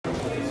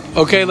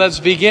Okay, let's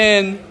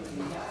begin.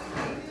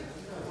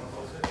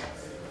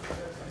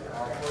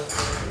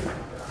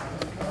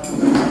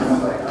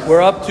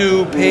 We're up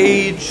to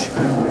page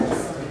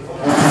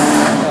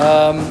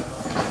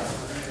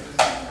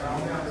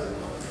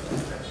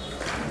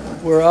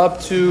we're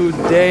up to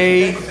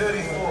day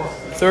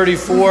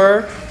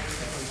 34,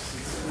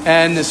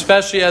 and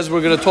especially as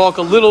we're going to talk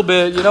a little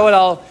bit, there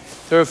are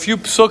a few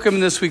psukim in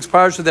this week's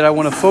Parsha that I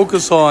want to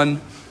focus on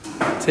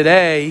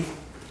today.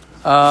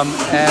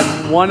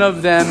 And one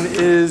of them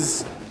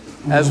is,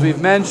 as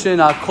we've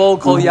mentioned, Akol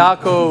Kol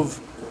Yaakov,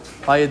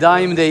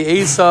 Vayadayim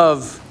de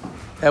Aisav,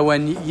 that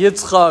when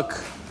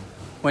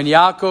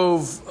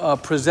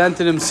Yaakov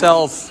presented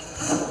himself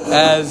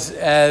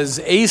as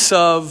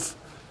Aisav,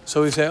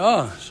 so we say,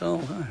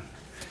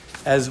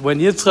 as when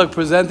Yitzchak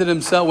presented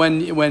himself,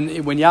 when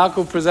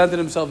Yaakov presented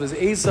himself as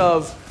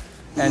Aisav,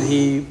 and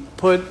he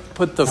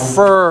put the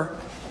fur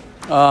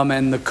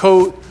and the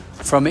coat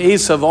from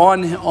Aisav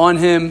on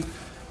him,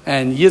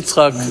 and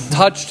Yitzchak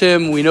touched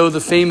him. We know the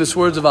famous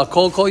words of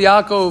Akol Kol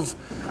Yaakov,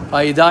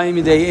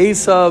 Vayadayim de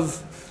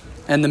Aisav,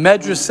 and the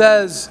Medrash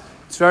says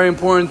it's very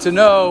important to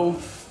know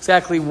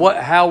exactly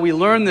how we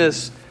learn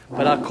this.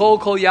 But Akol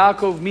Kol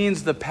Yaakov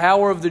means the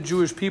power of the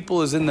Jewish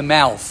people is in the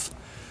mouth.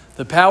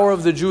 The power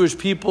of the Jewish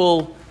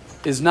people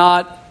is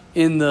not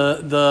in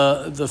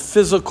the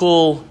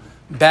physical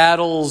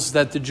battles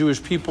that the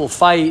Jewish people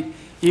fight,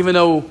 even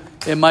though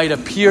it might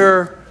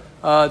appear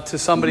to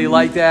somebody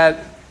like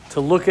that to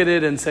look at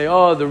it and say,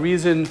 the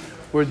reason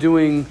we're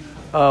doing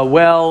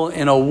well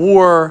in a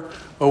war,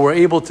 or we're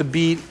able to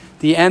beat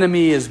the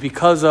enemy, is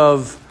because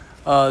of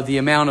the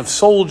amount of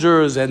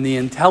soldiers and the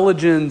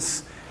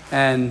intelligence,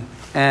 and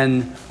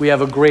we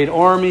have a great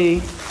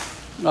army.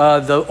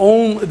 The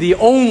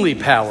only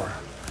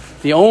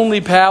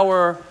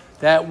power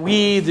that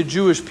we, the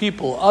Jewish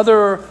people,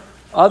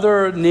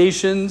 other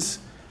nations,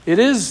 it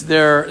is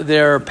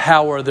their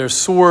power, their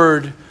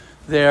sword,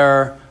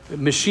 their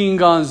machine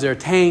guns, their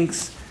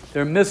tanks,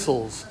 their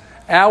missiles.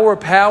 Our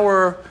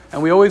power,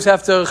 and we always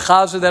have to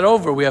chazer that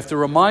over. We have to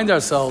remind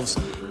ourselves,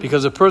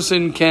 because a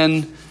person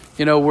can,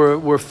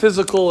 we're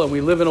physical, and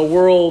we live in a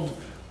world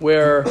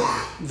where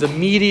the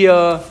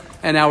media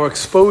and our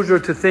exposure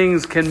to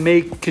things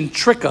can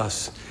trick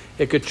us.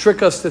 It could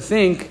trick us to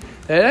think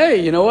that,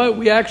 hey, you know what,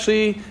 we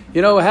actually,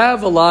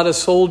 have a lot of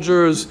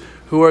soldiers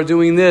who are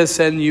doing this,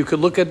 and you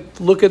could look at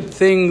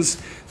things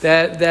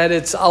that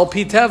it's al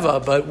pi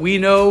teva, but we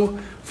know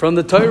from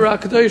the Torah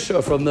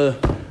Kadosha, from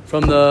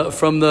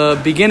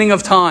the beginning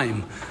of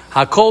time,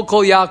 Hakol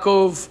Kol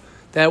Yaakov,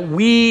 that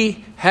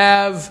we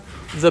have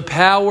the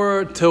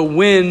power to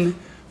win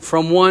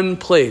from one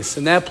place,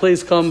 and that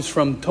place comes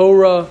from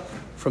Torah,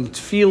 from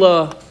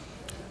Tefillah,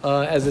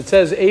 as it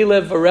says,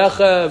 Eilev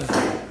Varechev,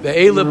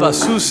 Ve'eilev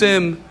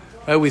Basusim.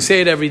 Right, we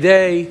say it every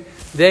day.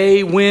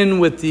 They win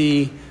with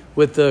the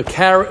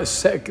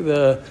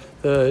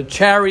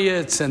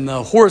chariots and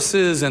the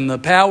horses and the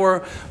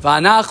power.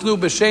 Va'anachnu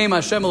b'shem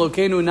Hashem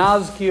Elokeinu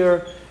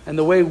nazkir. And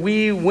the way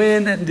we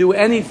win and do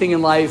anything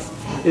in life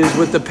is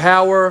with the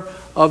power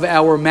of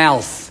our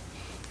mouth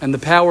and the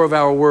power of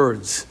our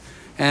words.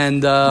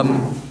 And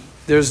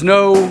there's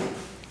no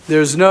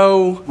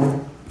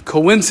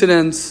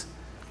coincidence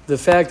the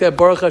fact that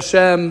Baruch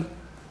Hashem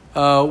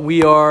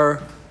we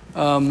are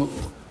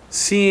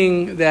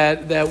seeing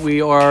that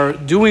we are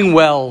doing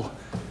well.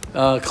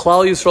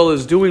 Klal Yisrael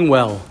is doing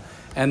well,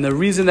 and the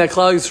reason that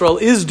Klal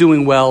Yisrael is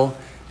doing well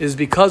is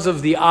because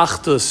of the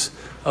achdus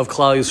of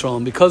Klal Yisrael,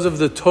 and because of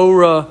the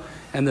Torah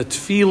and the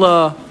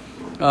Tefillah,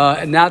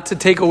 and not to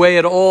take away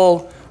at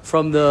all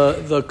from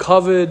the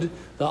kavod,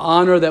 the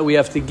honor that we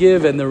have to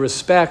give, and the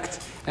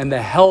respect and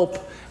the help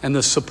and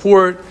the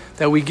support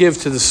that we give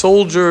to the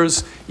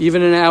soldiers.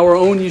 Even in our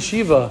own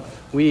yeshiva,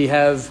 we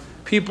have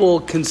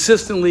people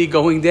consistently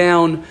going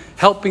down,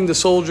 helping the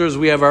soldiers.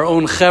 We have our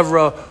own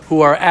chevra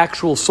who are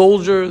actual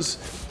soldiers,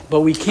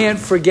 but we can't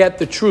forget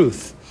the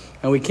truth,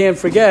 and we can't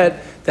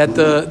forget that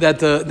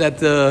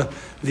the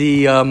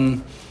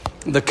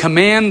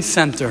command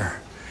center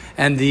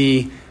and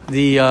the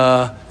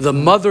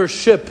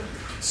mothership,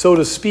 so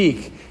to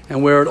speak,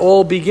 and where it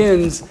all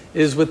begins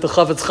is with the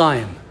Chafetz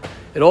Chaim.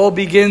 It all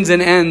begins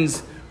and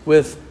ends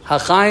with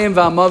Hachayim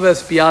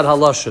v'Amaves Biyad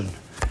Halashon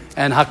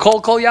and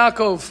Hakol Kol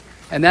Yaakov,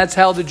 and that's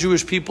how the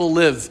Jewish people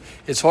live.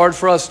 It's hard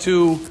for us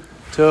to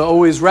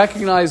always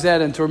recognize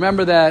that and to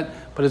remember that,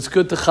 but it's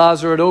good to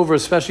chazer it over,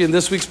 especially in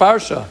this week's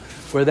Parsha,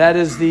 where that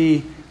is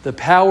the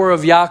power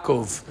of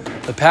Yaakov,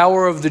 the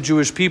power of the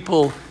Jewish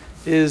people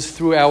is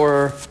through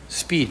our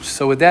speech.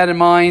 So with that in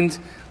mind,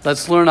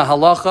 let's learn a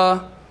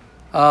halacha,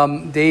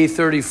 day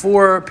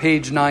 34,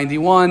 page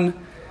 91.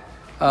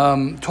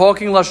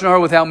 Talking Lashon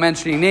Hara without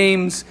mentioning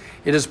names.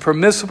 It is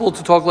permissible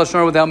to talk Lashon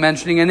Hara without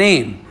mentioning a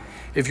name,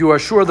 if you are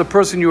sure the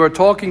person you are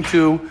talking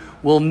to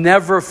will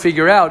never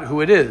figure out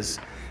who it is.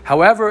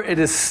 However, it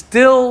is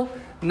still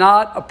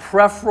not a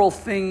preferable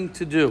thing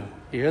to do.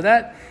 You hear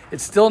that?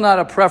 It's still not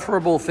a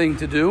preferable thing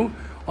to do.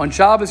 On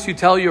Shabbos, you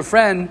tell your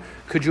friend,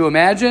 could you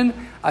imagine?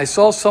 I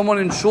saw someone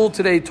in shul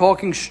today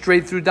talking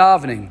straight through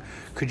davening.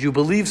 Could you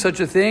believe such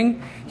a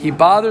thing? He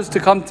bothers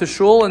to come to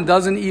shul and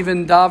doesn't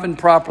even daven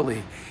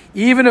properly.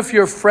 Even if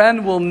your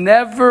friend will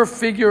never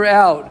figure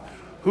out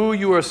who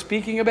you are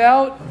speaking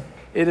about,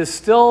 it is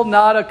still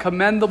not a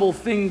commendable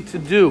thing to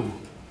do.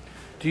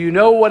 Do you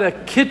know what a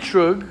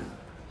kitrug,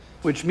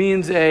 which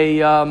means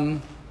a, I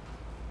don't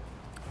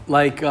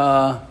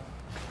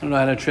know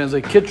how to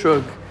translate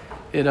kitrug.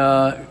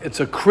 It's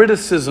a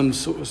criticism,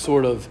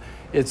 sort of.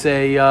 It's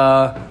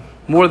a,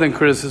 more than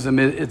criticism,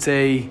 it's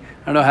a,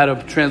 I don't know how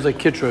to translate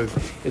kitrug.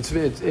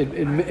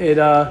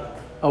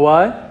 A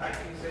what?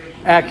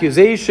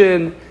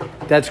 Accusation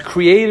that's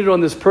created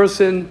on this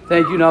person,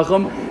 thank you,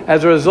 Nachum,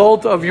 as a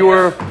result of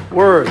your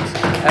words.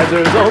 As a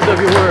result of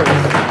your words.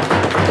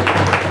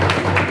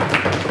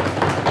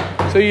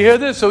 So you hear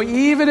this? So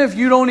even if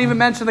you don't even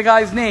mention the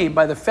guy's name,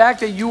 by the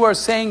fact that you are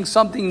saying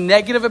something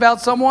negative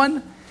about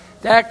someone,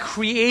 that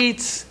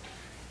creates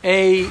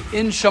in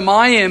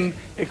Shamayim,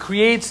 it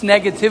creates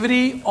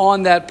negativity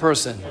on that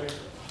person.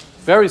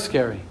 Very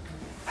scary.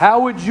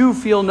 How would you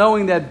feel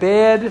knowing that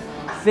bad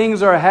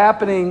things are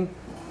happening,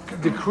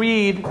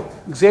 decreed,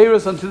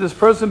 xeris unto this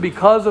person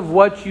because of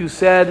what you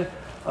said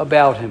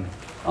about him?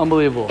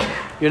 Unbelievable.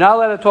 You're not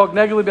allowed to talk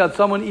negatively about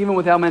someone even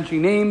without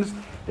mentioning names.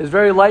 It's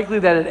very likely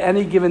that at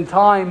any given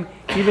time,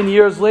 even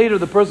years later,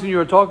 the person you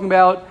are talking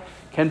about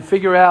can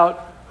figure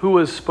out who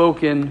was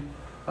spoken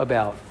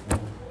about.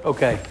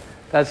 Okay,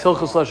 that's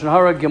Hilchos Lashon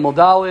Hara, Gimel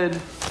Dalid.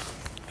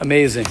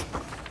 Amazing.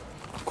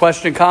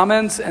 Question,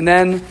 comments, and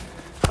then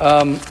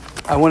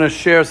I want to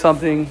share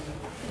something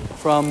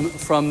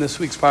from this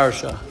week's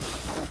Parsha.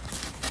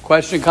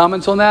 Question,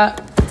 comments on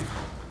that?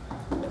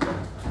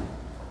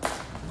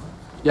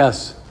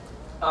 Yes.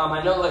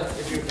 I know, like,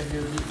 if you're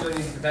doing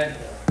these events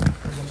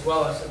as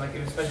well as, like,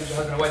 especially with your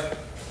husband and wife,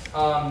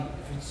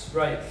 if it's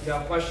right.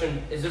 Now,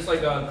 question: is this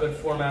like a good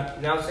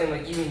format? Now, I'm saying,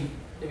 like, even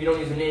if you don't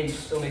use a name, you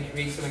still may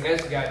create something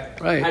against the guy.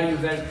 Right. How do you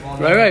vent?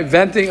 Right.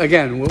 Venting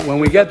again. When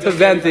we get to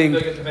venting,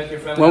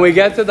 when we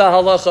get to the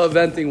halacha of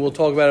venting, we'll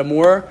talk about it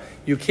more.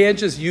 You can't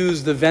just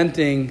use the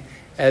venting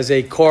as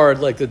a card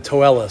like the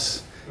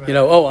toelis. Right. You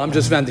know, oh, I'm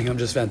just venting.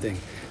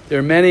 There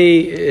are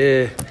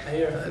many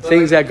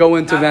things that go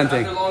into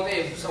venting. After a long day,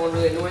 if someone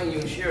really annoying you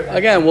and share.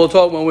 Again, we'll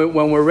talk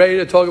when we're ready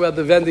to talk about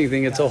the venting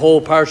thing. It's a whole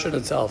parsha in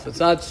itself. It's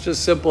not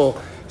just simple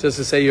just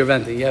to say you're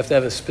venting. You have to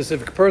have a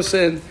specific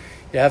person.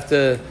 You have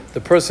to. The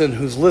person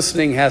who's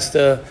listening has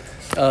to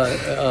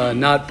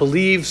not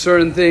believe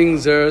certain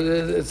things.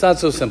 It's not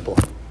so simple.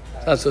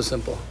 It's not so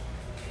simple.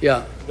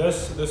 Yeah.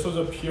 This was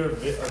a pure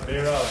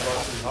avera of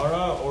lashon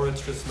hara, or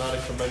it's just not a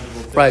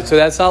commendable thing. Right. So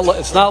it's not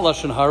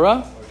lashon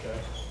hara.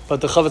 But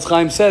the Chavetz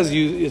Chaim says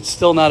it's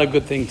still not a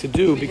good thing to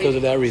do because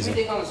of that reason. Do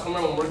you think on this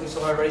Chomer when working so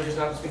hard already just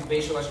not to speak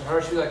Beishal Lashon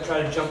Hara, should we like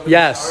try to jump for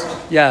the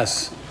stars?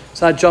 Yes.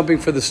 It's not jumping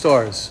for the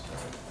stars.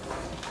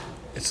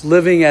 It's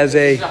living as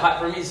a...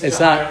 For me, it's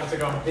not. Like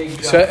a big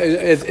jump. So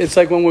it's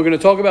like when we're going to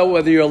talk about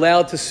whether you're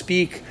allowed to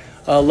speak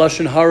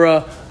Lashon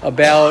Hara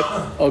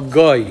about a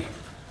goy.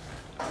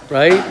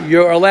 Right?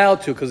 You're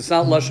allowed to because it's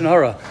not Lashon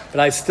Hara. But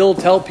I still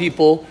tell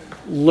people,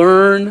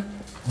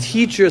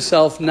 teach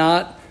yourself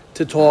not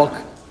to talk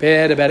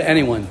bad about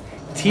anyone.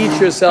 Teach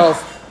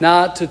yourself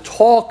not to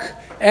talk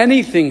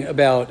anything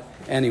about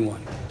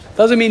anyone.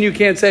 Doesn't mean you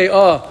can't say,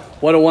 oh,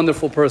 what a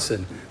wonderful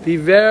person. Be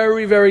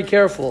very, very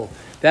careful.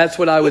 That's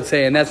what I would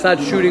say. And that's not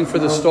shooting for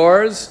the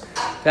stars.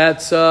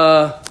 That's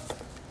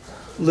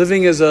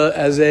living as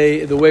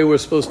the way we're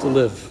supposed to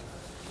live.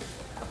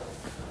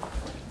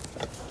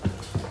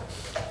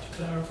 To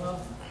clarify?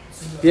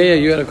 Yeah,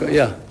 you got to,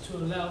 yeah.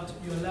 You're allowed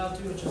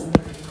to, or just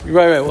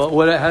Right.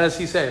 Well, how does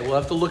he say? We'll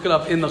have to look it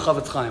up in the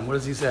Chavetz Chaim. What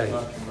does he say?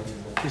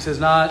 He says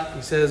not.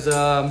 He says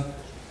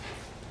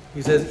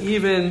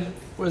even.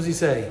 What does he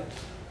say?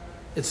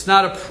 It's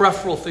not a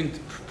preferable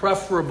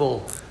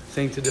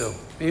thing to do.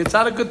 I mean, it's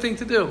not a good thing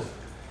to do,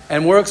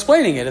 and we're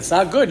explaining it. It's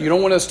not good. You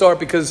don't want to start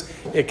because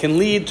it can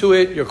lead to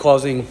it. You're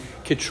causing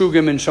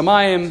kitrugim and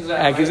shamayim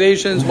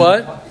accusations.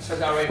 What?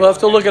 We'll have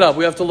to look it up.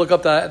 We have to look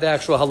up the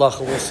actual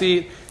halacha. We'll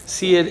see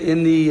it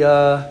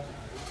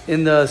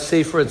in the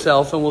Sefer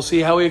itself, and we'll see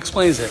how he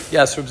explains it.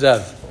 Yes, Reb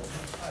Zev.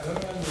 I don't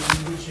remember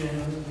which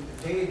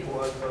day it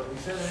was, but we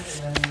said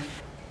it in an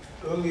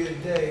earlier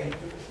day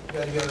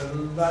that you're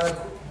allowed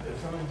to, if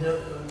someone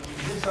did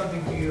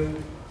something to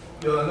you,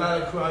 you're allowed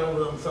to cry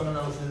over someone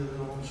else's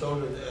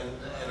shoulder,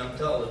 and I'm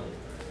telling you.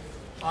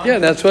 Yeah,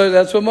 that's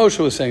what Moshe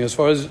was saying as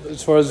far as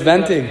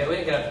venting.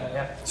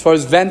 As far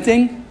as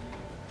venting.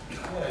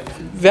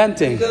 Get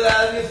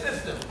out of your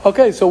system.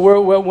 Okay, so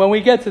when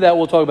we get to that,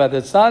 we'll talk about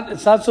that.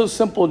 It's not so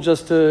simple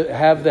just to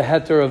have the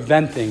heter of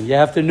venting. You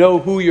have to know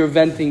who you're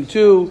venting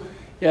to.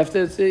 You have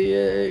to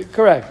say,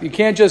 correct. You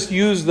can't just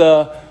use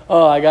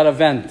I got to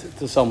vent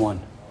to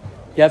someone.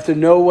 You have to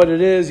know what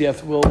it is. You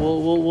have to.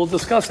 We'll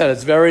discuss that.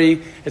 It's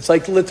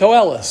like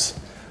litoelis.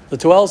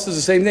 Litoelis is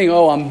the same thing.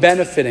 Oh, I'm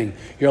benefiting.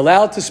 You're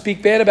allowed to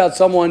speak bad about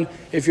someone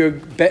if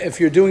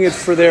you're doing it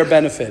for their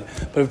benefit.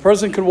 But if a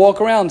person could walk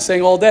around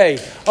saying all day,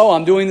 oh,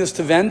 I'm doing this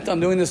to vent, and I'm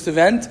doing this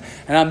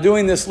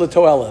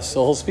litoelis.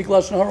 So he'll speak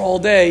lashon hara all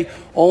day,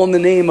 all in the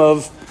name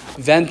of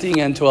venting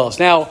and to else.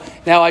 Now,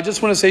 I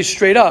just want to say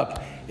straight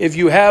up, if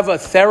you have a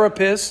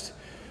therapist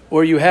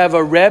or you have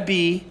a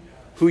Rabbi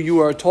who you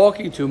are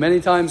talking to, many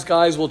times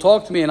guys will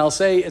talk to me and I'll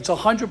say it's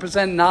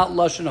 100% not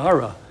Lashon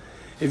Hara.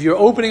 If you're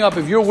opening up,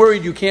 if you're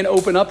worried you can't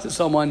open up to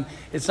someone,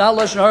 it's not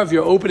Lashon Hara. If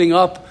you're opening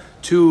up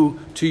to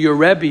your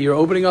Rebbe, you're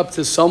opening up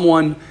to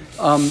someone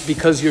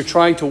because you're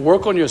trying to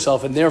work on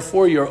yourself and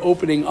therefore you're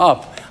opening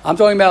up. I'm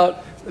talking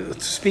about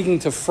speaking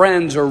to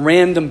friends or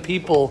random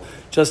people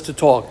just to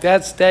talk.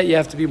 That you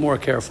have to be more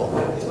careful.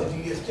 But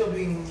you're still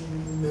being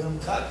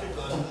toxic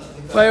on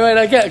Right,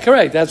 I get it.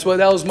 Correct. That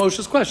was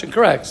Moshe's question.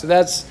 Correct. So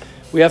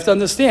we have to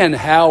understand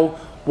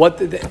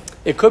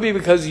it could be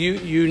because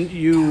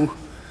you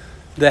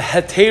the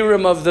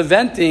heterim of the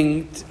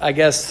venting, I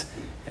guess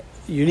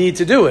you need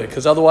to do it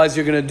because otherwise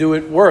you're going to do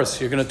it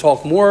worse. You're going to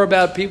talk more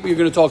about people. You're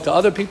going to talk to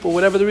other people.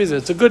 Whatever the reason,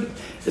 it's a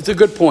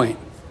good point.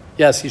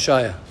 Yes,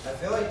 Yeshaya. I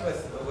feel like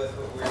with what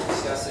we were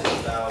discussing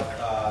about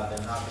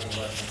there not being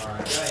less than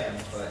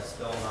Haran but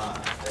still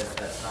not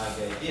that's not a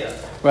good idea.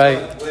 Right.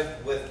 But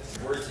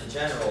with words in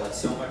general, like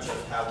so much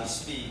of how we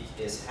speak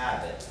is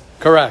habit.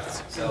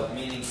 Correct. So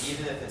meaning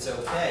even if it's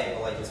okay,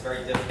 but like it's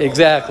very difficult.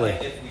 Exactly.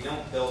 If we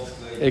don't build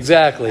good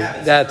Exactly.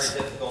 habits, That's it's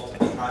very difficult to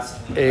be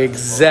constantly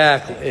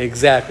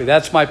exactly.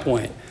 That's my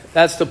point.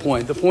 That's the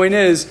point. The point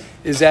is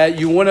that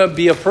you want to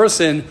be a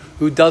person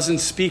who doesn't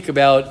speak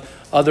about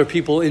other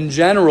people in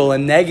general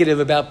and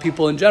negative about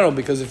people in general,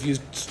 because if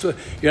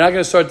you're not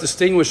going to start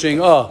distinguishing,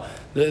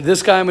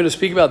 this guy I'm going to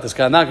speak about, this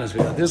guy I'm not going to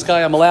speak about, this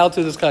guy I'm allowed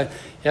to, this guy.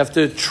 You have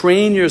to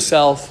train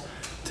yourself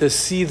to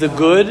see the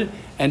good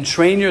and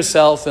train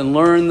yourself and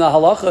learn the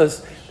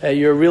halachas that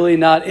you're really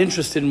not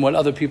interested in what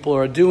other people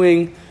are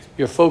doing.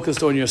 You're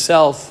focused on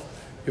yourself.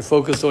 You're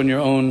focused on your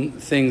own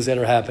things that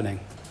are happening.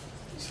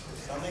 If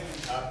something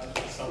happens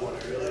to someone,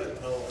 are you allowed to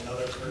tell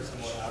another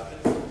person what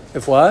happened?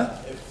 If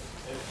what? If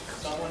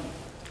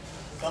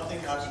something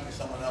happens to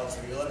someone else,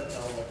 are you allowed to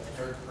tell like the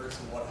third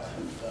person what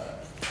happened to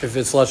that? If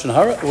it's lashon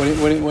hara, what do you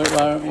mean?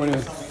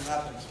 Something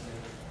happens to me.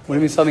 What do you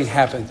mean something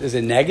happens? Is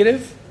it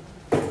negative?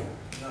 No,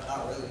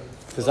 not really.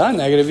 If it's not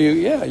negative,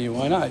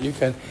 why not? You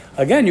can.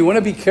 Again, you want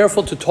to be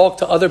careful to talk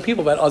to other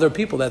people about other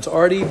people. That's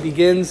already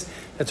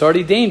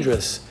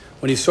dangerous.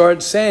 When you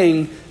start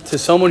saying to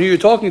someone who you're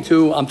talking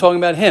to, I'm talking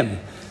about him,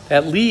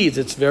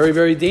 it's very,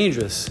 very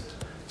dangerous,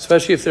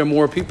 especially if there are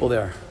more people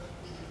there.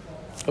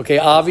 Okay,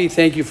 Avi,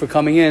 thank you for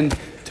coming in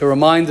to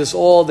remind us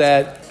all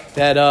that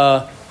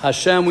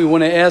Hashem, we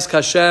want to ask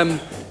Hashem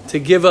to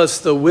give us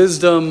the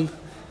wisdom,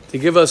 to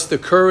give us the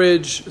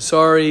courage,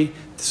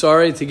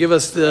 to give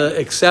us the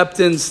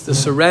acceptance, the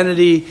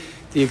serenity,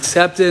 the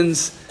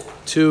acceptance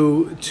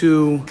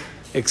to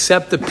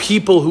accept the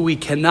people who we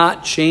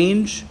cannot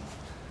change,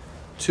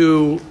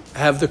 to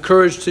have the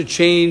courage to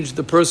change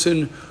the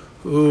person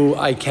who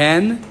I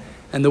can,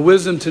 and the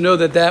wisdom to know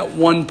that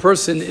one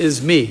person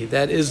is me.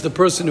 That is the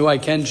person who I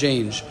can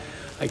change.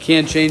 I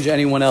can't change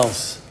anyone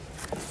else.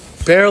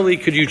 Barely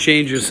could you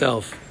change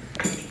yourself.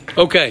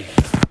 Okay,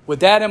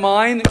 with that in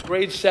mind,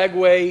 great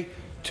segue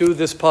to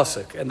this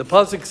pasuk. And the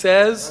pasuk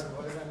says,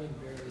 What does that mean,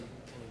 barely can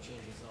you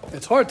change yourself?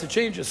 it's hard to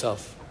change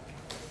yourself.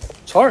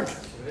 It's hard.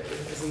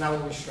 Isn't that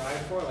what we strive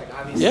for? Like,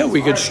 obviously, Yeah,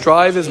 we could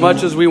strive as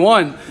much as we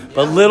want,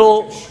 but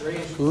little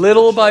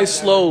by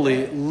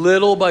slowly,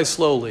 little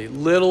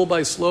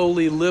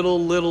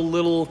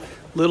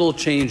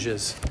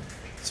changes.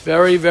 It's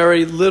very,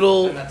 very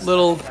little. That's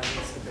the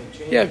big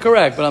change. Yeah,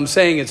 correct. But I'm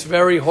saying it's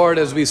very hard,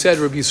 as we said.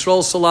 Rabbi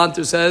Yisrael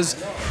Salanter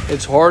says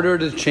it's harder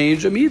to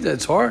change a midah.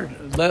 It's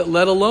hard,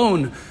 let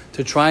alone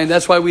to try. And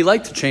that's why we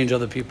like to change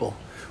other people.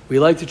 We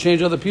like to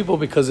change other people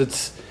because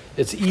it's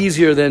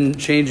easier than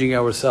changing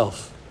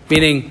ourselves.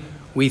 Meaning,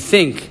 we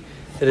think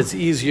that it's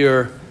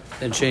easier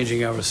than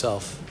changing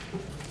ourselves.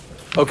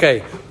 Okay,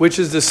 which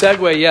is the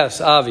segue?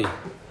 Yes, Avi.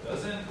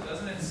 Doesn't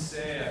it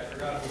say, I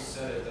forgot who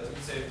said it, doesn't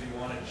it say if you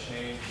want to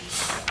change,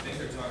 I think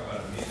they're talking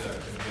about a midah,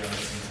 it could be on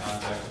missing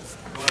context.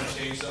 If you want to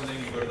change something,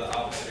 you go to the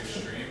opposite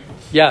extreme.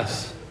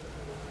 Yes.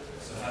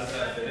 So how does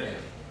that fit in?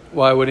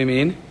 Why? What do you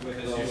mean?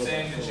 Because you're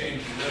saying to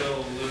change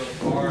little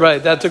parts.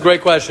 Right, that's a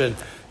great question.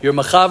 You're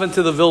machavan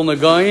to the Vilna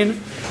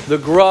Gaon. The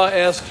Gra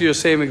asked you the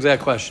same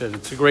exact question.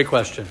 It's a great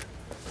question.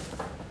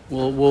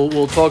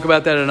 We'll talk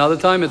about that another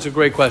time. It's a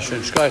great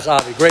question. Shkach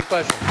Avi, great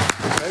question.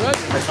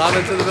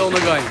 Machavan to the Vilna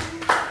Gaon.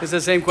 It's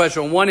the same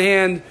question. On one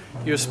hand,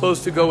 you're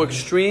supposed to go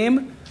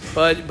extreme,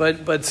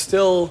 but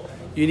still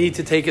you need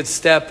to take it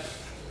step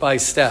by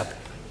step.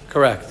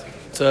 Correct.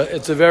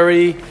 It's a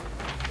very,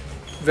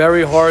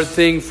 very hard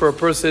thing for a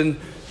person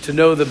to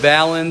know the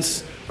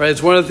balance. Right.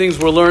 It's one of the things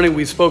we're learning.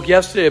 We spoke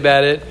yesterday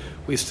about it.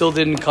 We still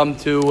didn't come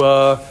to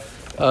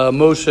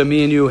Moshe.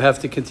 Me and you have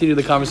to continue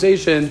the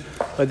conversation,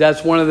 but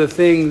that's one of the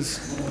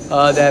things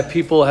that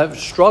people have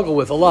struggled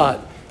with a lot,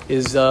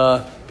 is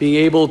being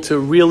able to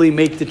really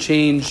make the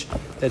change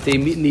that they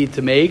need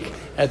to make,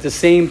 at the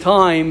same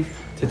time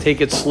to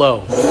take it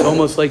slow. It's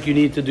almost like you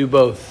need to do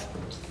both.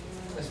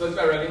 I spoke to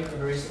my Rabbi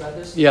about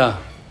this. Yeah.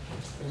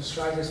 I just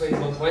tried to explain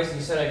both ways, and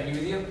he said I agree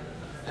with you,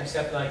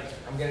 except like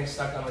I'm getting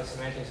stuck on like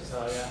semantics and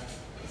stuff like that.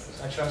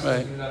 I trust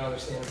Right. you not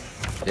understand.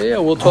 Yeah,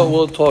 we'll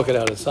talk it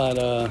out. It's not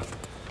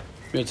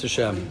Mitzvah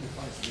Shem.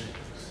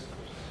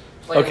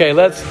 Okay,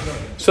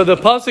 so the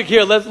pasuk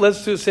here.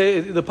 Let's do say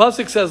the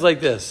pasuk says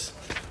like this.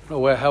 I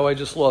don't know how I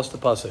just lost the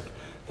pasuk.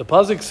 The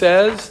pasuk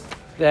says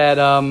that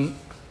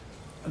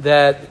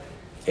that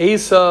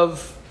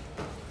Aisav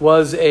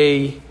was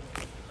a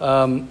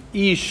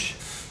ish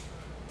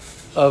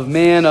of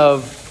man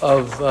of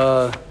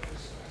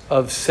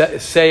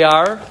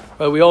Seyar.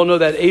 But we all know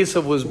that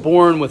Aisav was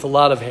born with a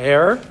lot of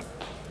hair,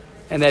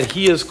 and that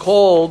he is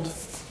called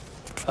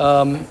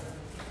where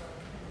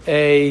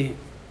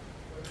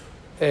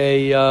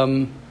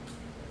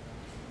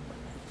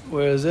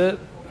is it?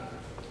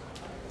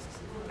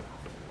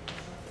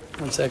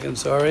 1 second,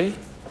 sorry.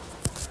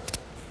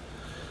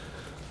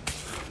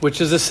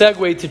 Which is a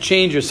segue to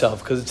change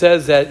yourself, because it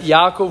says that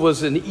Yaakov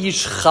was an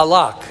ish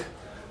chalak,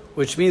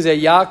 which means that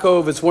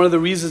Yaakov, it's one of the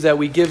reasons that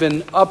we give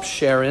an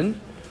upsharon,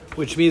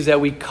 which means that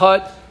we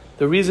cut.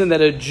 The reason that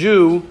a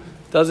Jew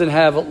doesn't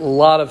have a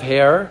lot of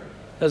hair,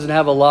 and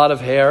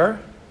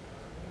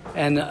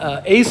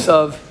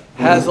Aisav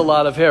has a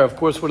lot of hair. Of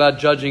course, we're not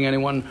judging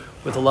anyone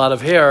with a lot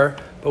of hair,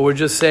 but we're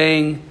just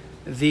saying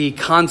the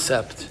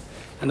concept.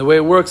 And the way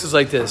it works is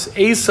like this.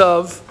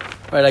 Aisav,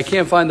 right, I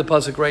can't find the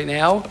pasuk right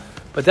now,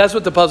 but that's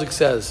what the pasuk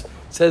says.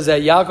 It says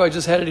that Yaakov, I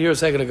just had it here a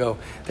second ago,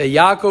 that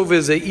Yaakov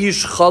is a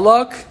ish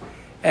chalak,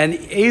 and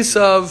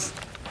Aisav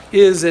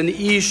is an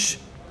ish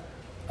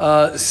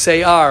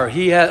Seyar.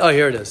 He had. Oh,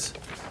 here it is.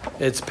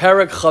 It's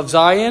Perek Chav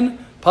Zayin,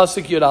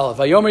 Pasuk Yud Aleph.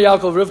 Vayomer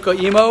Yaakov Rivka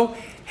imo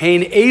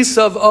hein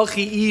Aisav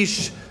achi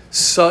ish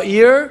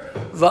Sa'ir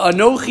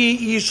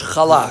va'anochi ish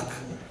Chalak.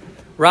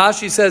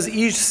 Rashi says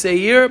ish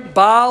Seir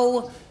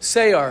Baal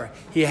Seyar.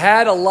 He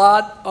had a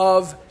lot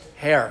of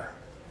hair.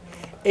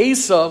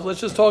 Aisav.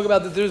 Let's just talk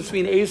about the difference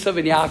between Aisav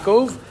and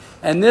Yaakov,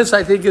 and this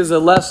I think is a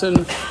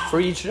lesson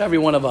for each and every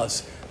one of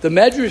us. The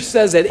Medrash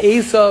says that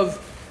Aisav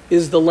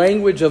is the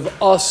language of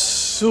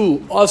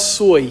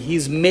asui.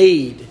 He's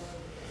made.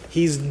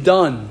 He's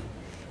done.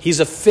 He's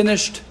a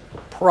finished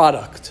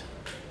product.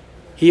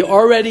 He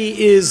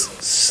already is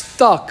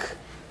stuck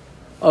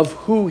of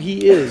who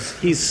he is.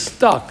 He's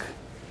stuck.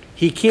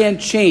 He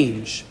can't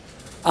change.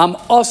 I'm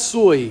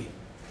asui.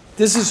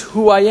 This is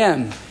who I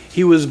am.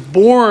 He was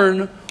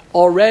born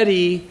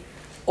already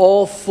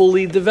all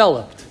fully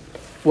developed.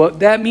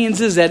 What that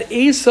means is that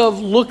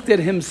Aisav looked at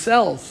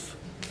himself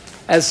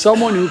as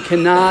someone who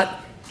cannot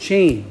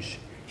change.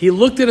 He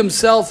looked at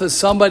himself as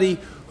somebody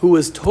who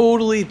was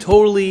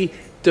totally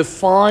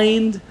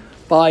defined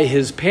by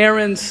his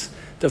parents,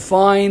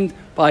 defined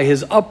by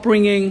his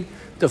upbringing,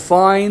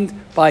 defined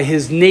by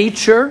his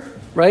nature,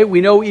 right?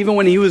 We know even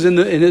when he was in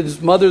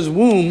his mother's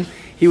womb,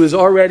 he was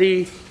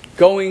already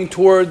going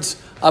towards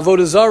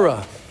avodah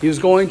zarah. He was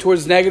going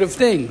towards negative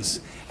things.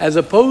 As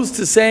opposed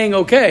to saying,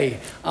 okay,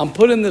 I'm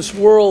put in this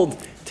world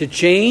to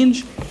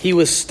change, he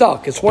was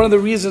stuck. It's one of the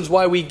reasons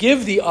why we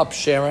give the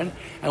upsharon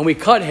and we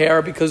cut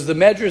hair, because the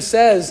Medrash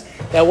says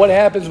that what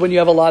happens when you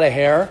have a lot of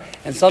hair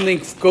and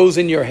something goes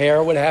in your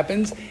hair, what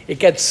happens? It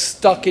gets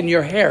stuck in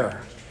your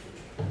hair.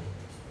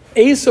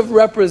 Aisav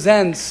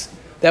represents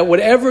that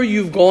whatever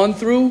you've gone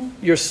through,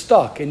 you're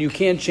stuck and you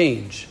can't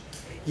change.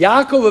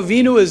 Yaakov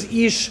Avinu is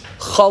ish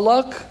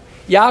chalak.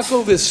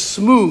 Yaakov is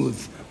smooth.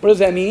 What does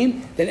that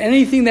mean? That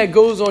anything that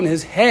goes on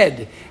his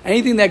head,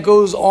 anything that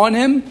goes on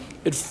him,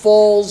 it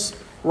falls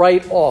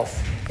right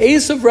off.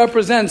 Aisav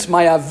represents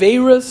my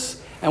averas,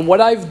 and what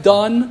I've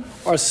done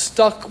are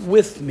stuck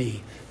with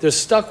me. They're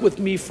stuck with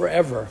me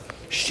forever.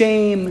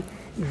 Shame,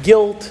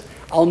 guilt.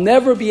 I'll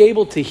never be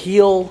able to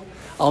heal.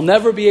 I'll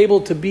never be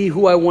able to be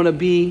who I want to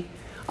be.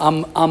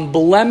 I'm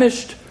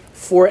blemished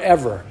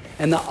forever.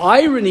 And the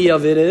irony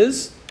of it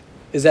is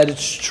that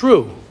it's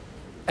true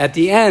at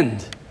the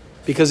end.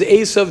 Because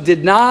Aisav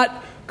did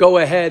not go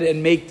ahead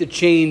and make the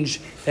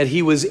change that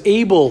he was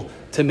able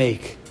to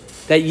make.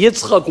 That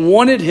Yitzchak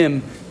wanted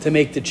him to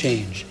make the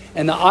change.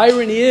 And the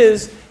irony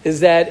is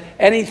that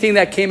anything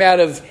that came out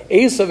of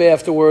Aisav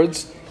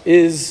afterwards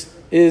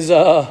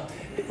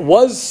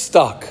was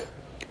stuck.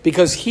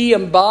 Because he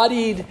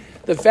embodied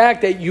the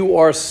fact that you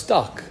are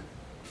stuck.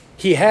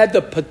 He had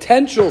the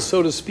potential,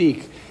 so to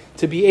speak,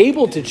 to be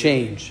able to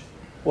change.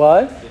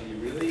 What? Did he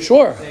really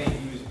Sure. say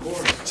he was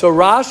born? So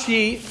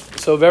Rashi,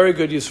 so very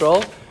good,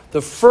 Yisrael.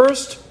 The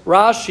first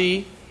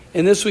Rashi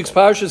in this week's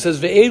Parsha says,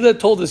 Ve'ela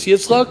told us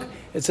Yitzchak.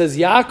 It says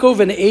Yaakov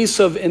and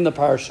Aisav in the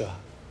Parsha.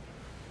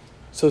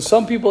 So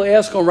some people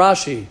ask on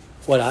Rashi,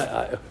 what?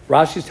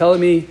 Rashi's telling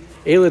me,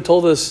 Eila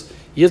told us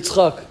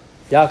Yitzchak,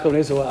 Yaakov and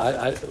Aisav.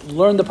 I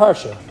learned the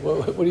Parsha.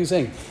 What are you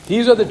saying?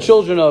 These are the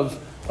children of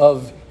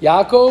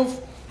Yaakov,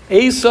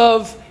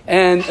 Aisav,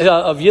 and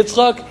of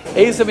Yitzchak,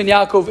 Aisav and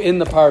Yaakov in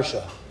the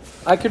Parsha.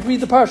 I could read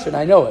the Parsha and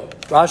I know it.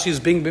 Rashi's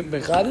being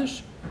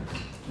Bechadish.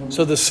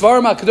 So the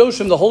Svarim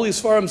HaKadoshim, the holy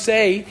Svarim,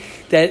 say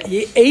that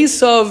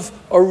Aisav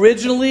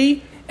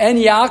originally and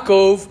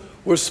Yaakov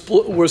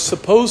were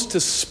supposed to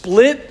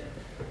split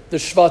the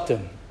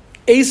Shvatim.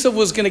 Aisav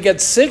was going to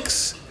get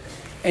 6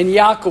 and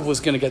Yaakov was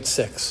going to get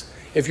 6.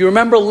 If you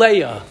remember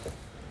Leah,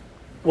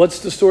 What's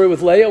the story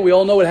with Leah? We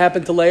all know what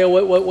happened to Leah.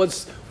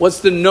 What's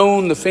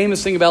the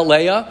famous thing about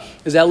Leah?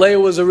 Is that Leah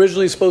was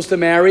originally supposed to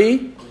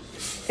marry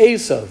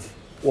Aisav.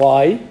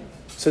 Why?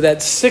 So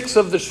that 6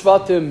 of the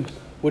Shvatim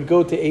would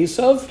go to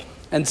Aisav,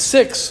 and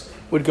 6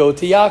 would go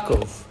to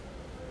Yaakov.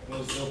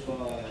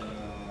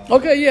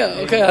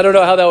 Okay, I don't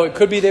know how that would.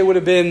 Could be they would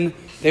have been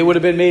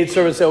maid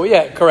servants. So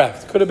yeah,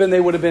 correct. Could have been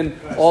they would have been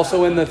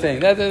also in the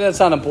thing. That's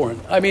not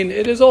important. I mean,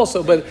 it is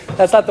also, but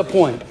that's not the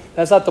point.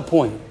 That's not the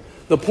point.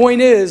 The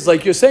point is,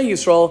 like you're saying,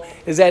 Yisrael,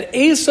 is that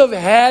Aisav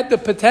had the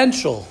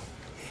potential.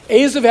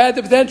 Aisav had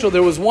the potential.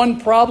 There was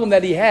one problem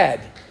that he had.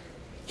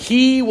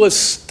 He was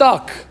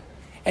stuck,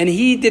 and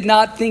he did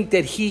not think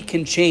that he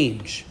can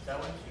change. Is that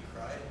when he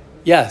cried?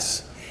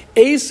 Yes.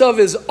 Aisav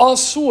is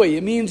asui.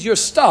 It means you're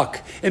stuck.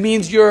 It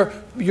means your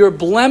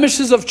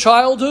blemishes of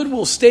childhood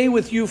will stay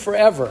with you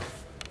forever.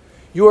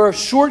 Your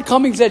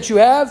shortcomings that you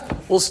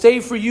have will stay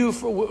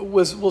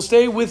will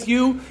stay with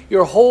you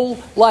your whole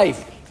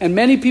life. And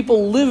many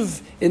people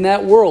live in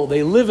that world.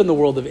 They live in the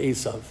world of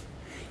Aisav.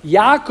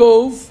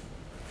 Yaakov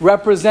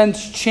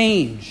represents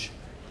change.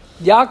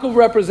 Yaakov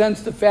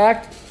represents the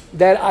fact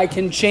that I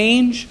can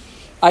change.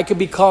 I can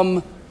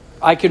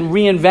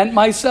reinvent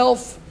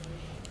myself.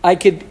 I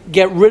could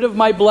get rid of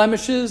my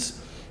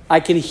blemishes. I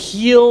can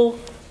heal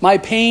my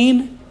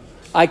pain.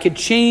 I could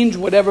change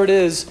whatever it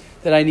is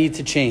that I need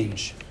to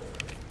change.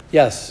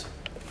 Yes?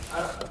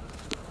 I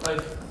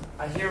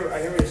hear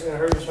what you're saying. I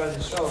heard you trying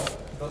to show,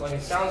 but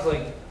it sounds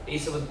like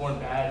Aisav was born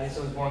bad,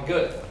 Aisav was born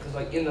good. Because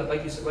like you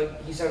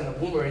said in the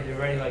womb already,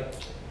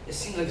 it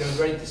seems like they were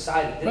already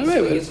decided.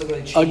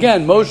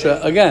 Again,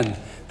 Moshe,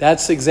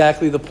 that's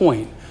exactly the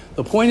point.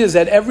 The point is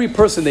that every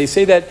person, they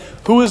say that,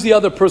 who is the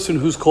other person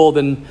who's called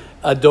an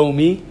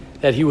Adomi,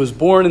 that he was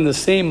born in the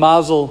same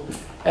mazel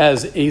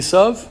as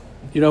Aisav?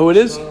 You know who it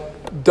is?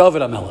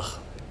 David HaMelech.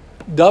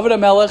 David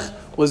HaMelech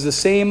was the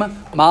same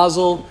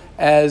mazel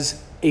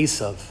as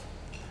Aisav.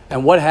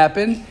 And what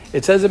happened?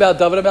 It says about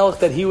David HaMelech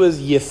that he was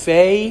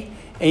Yefei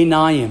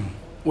Einayim.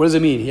 What does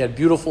it mean? He had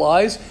beautiful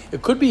eyes?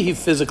 It could be he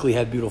physically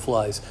had beautiful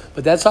eyes,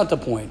 but that's not the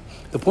point.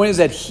 The point is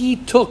that he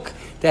took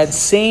that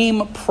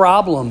same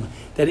problem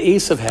that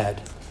Aisav had,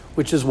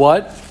 which is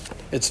what?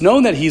 It's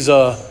known that he's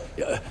David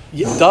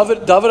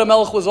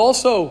HaMelech was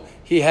also,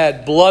 he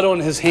had blood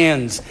on his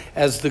hands,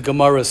 as the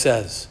Gemara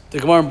says. The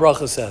Gemara in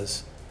Bracha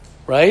says,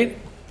 right?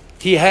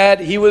 He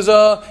was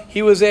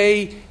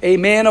a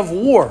man of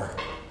war.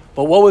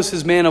 But what was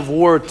his man of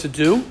war to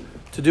do?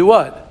 To do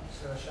what?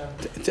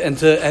 And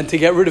to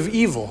get rid of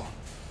evil.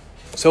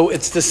 So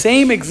it's the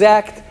same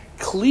exact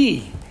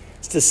kli.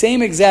 It's the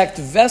same exact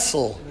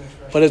vessel,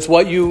 but it's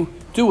what you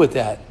do with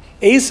that.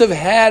 Aisav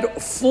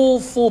had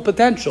full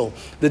potential.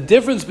 The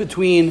difference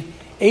between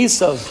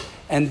Aisav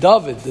and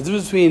David, the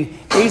difference between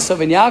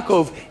Aisav and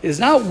Yaakov is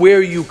not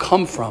where you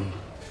come from.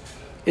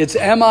 It's,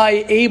 am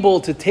I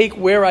able to take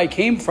where I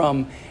came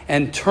from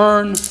and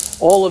turn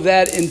all of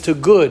that into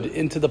good,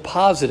 into the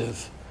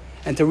positive,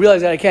 and to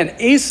realize that I can.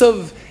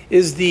 Aisav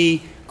is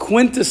the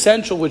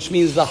quintessential, which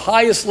means the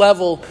highest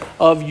level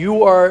of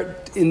you are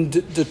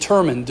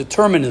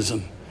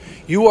determinism.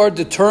 You are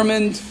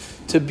determined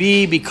to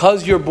be,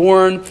 because you're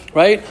born,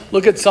 right?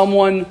 Look at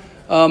someone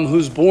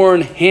who's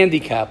born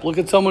handicapped. Look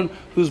at someone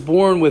who's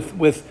born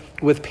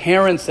with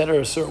parents that are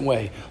a certain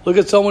way. Look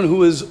at someone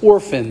who is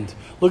orphaned.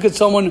 Look at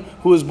someone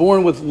who is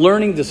born with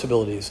learning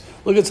disabilities.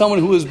 Look at someone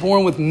who is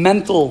born with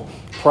mental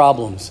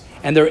problems.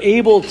 And they're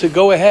able to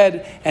go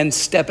ahead and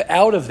step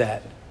out of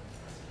that.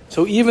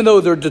 So even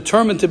though they're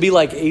determined to be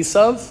like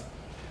Aisav,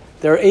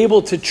 they're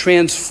able to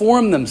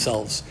transform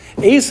themselves.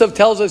 Aisav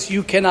tells us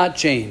you cannot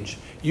change.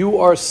 You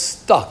are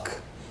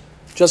stuck.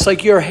 Just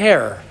like your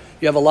hair.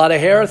 You have a lot of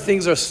hair,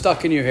 things are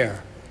stuck in your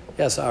hair.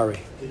 Yes, Ari?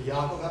 Did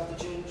Yaakov have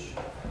to change?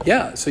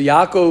 Yeah, so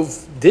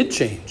Yaakov did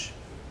change.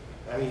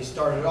 I mean, he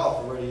started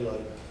off already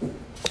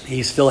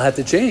he still had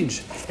to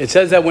change. It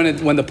says that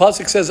when the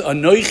pasuk says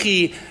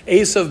Anoichi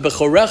Aisav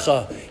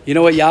Bechorecha, you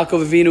know what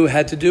Yaakov Avinu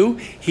had to do?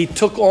 He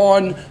took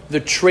on the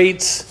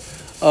traits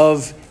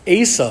of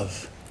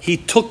Aisav. He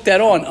took that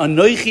on.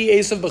 Anoichi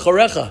Aisav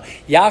Bechorecha.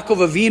 Yaakov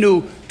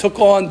Avinu took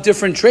on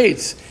different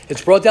traits.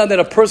 It's brought down that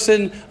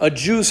a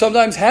Jew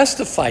sometimes has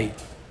to fight.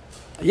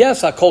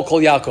 Yes, Kol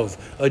Yaakov.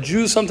 A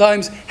Jew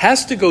sometimes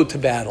has to go to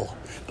battle.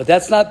 But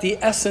that's not the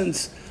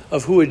essence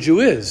of who a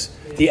Jew is.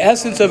 The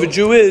essence of a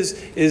Jew is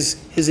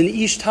an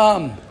Ish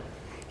Tam.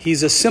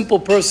 He's a simple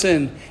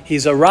person.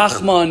 He's a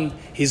Rachman.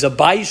 He's a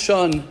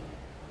Baishan.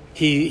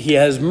 He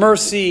has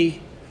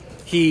mercy.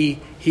 He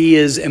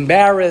is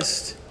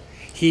embarrassed.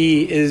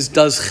 He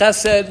does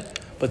chesed.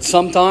 But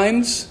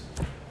sometimes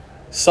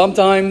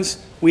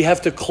we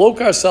have to cloak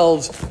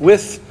ourselves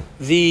with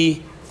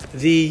the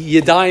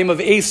Yadayim of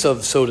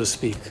Aisav, so to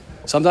speak.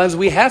 Sometimes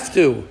we have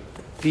to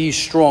be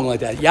strong like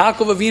that.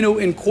 Yaakov Avinu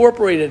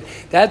incorporated.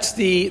 That's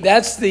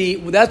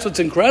what's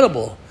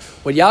incredible.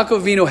 What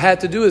Yaakov Avinu had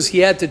to do is he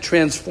had to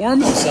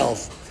transform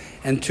himself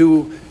and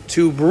to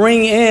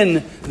bring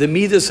in the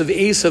midas of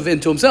Aisav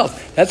into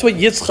himself. That's what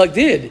Yitzchak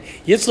did.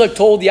 Yitzchak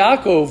told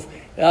Yaakov,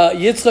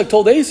 Yitzchak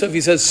told Aisav,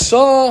 he says,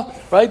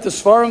 right, the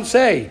Sfarim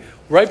say,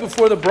 right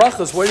before the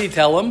brachas, what did he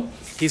tell him?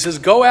 He says,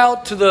 go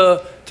out to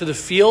the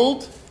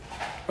field,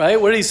 right?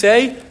 What did he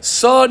say?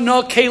 Sa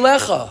na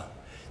kelecha.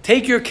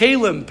 Take your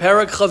kalim,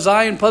 Parak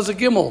Chazayin Pasuk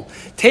Gimel.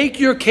 Take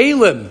your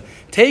kalim,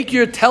 take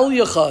your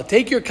telyacha,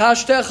 take your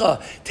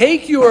kashtecha,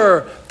 take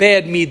your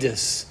bad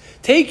midas,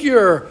 take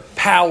your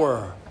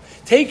power,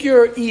 take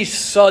your ish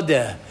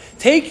sadeh,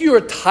 take your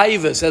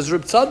taivas, as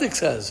Reb Tzaddik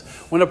says.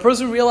 When a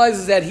person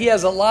realizes that he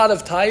has a lot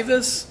of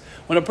taivas,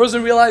 when a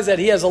person realizes that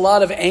he has a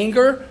lot of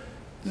anger,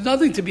 there's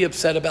nothing to be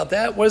upset about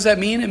that. What does that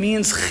mean? It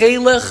means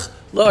chelech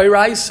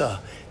la'iraisa.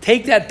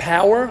 Take that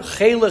power,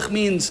 chelech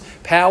means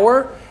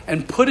power,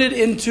 and put it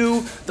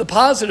into the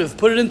positive,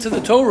 put it into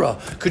the Torah.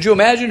 Could you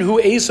imagine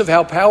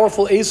how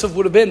powerful Aisav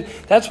would have been?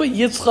 That's how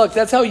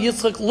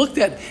Yitzchak looked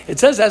at it. It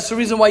says that's the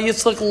reason why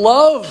Yitzchak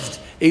loved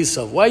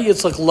Aisav. Why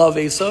Yitzchak loved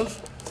Aisav?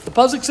 The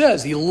pasuk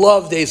says he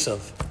loved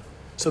Aisav.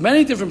 So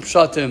many different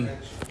pshatim.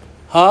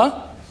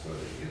 Huh?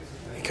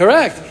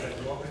 Correct.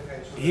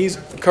 He's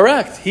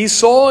correct. He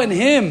saw in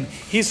him,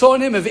 if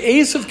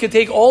Aisav could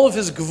take all of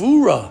his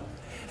gvura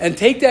and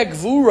take that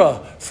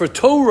gvura for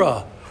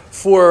Torah,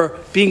 for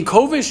being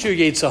kovish your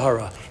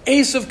Yetzirah,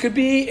 Aisav could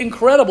be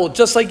incredible,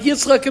 just like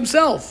Yitzchak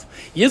himself.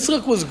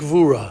 Yitzchak was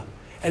gvura,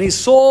 and he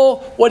saw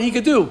what he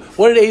could do.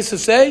 What did Aisav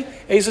say?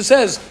 Aisav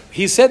says,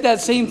 he said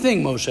that same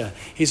thing, Moshe.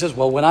 He says,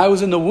 well, when I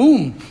was in the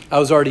womb, I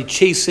was already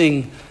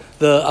chasing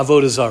the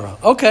Avodah Zarah.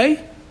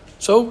 Okay,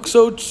 so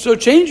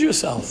change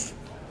yourself.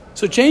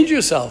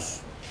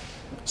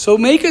 So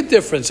make a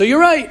difference. So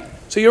you're right.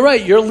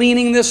 You're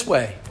leaning this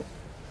way.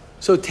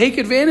 So take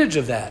advantage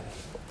of that.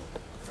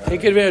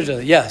 Take advantage of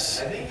it.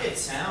 Yes. I think it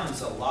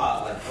sounds a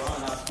lot like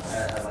growing up,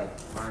 like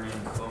learning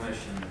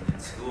Chumash in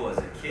school as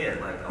a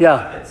kid. Like a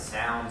lot of it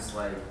sounds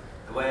like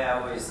the way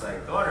I always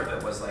thought of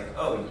it was like,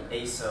 oh,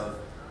 Aisav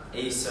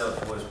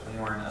was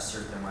born a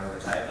certain way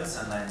with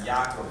Taivas, and then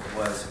Yaakov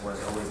was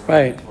always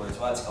right towards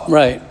what's called.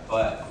 Right.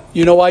 But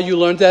you know why you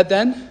learned that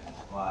then?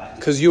 Why?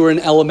 Because you were in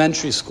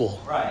elementary school.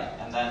 Right,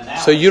 and then now.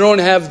 So you don't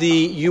have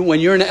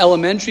when you're in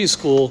elementary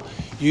school,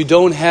 you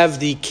don't have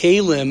the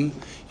kalim.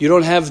 You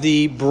don't have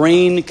the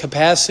brain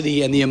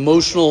capacity and the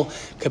emotional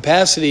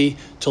capacity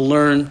to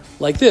learn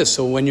like this.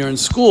 So when you're in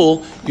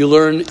school, you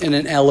learn in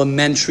an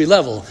elementary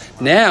level.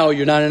 Now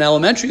you're not in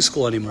elementary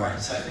school anymore.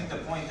 Right. So I think the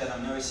point that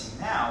I'm noticing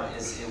now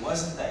is it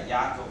wasn't that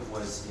Yaakov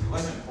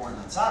wasn't born a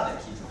tzaddik.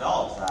 He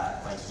developed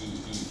that.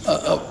 He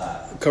developed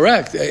that.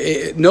 Correct.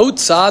 No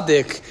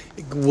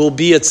tzaddik will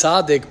be a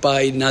tzaddik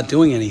by not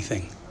doing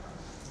anything.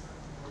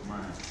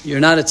 Right. You're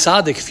not a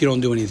tzaddik if you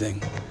don't do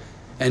anything.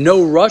 And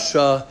no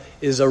Russia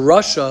is a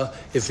Russia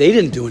if they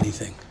didn't do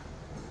anything.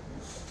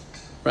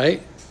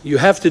 Right? You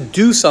have to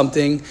do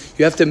something.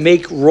 You have to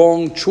make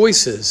wrong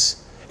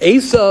choices.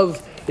 Aisav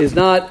is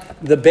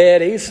not the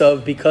bad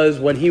Aisav because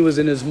when he was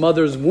in his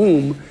mother's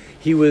womb,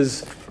 he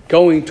was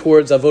going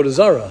towards Avodah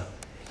Zarah.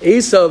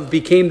 Aisav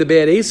became the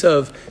bad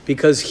Aisav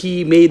because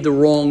he made the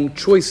wrong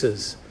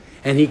choices.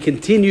 And he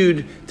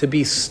continued to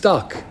be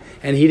stuck.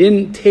 And he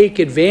didn't take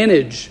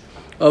advantage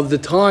of the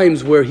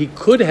times where he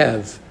could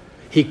have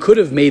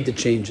made the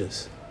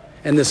changes.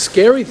 And the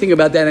scary thing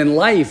about that in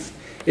life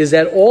is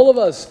that all of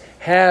us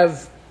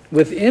have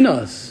within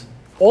us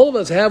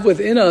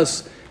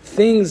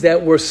things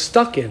that we're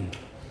stuck in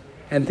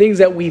and things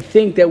that we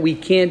think that we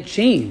can't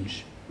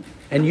change.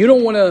 And you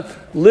don't want to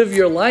live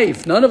your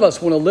life. None of us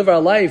want to live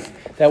our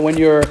life that when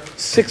you're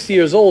 60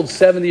 years old,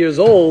 70 years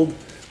old,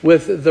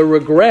 with the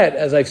regret,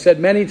 as I've said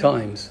many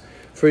times,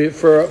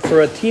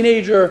 for a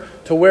teenager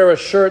to wear a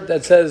shirt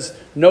that says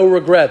no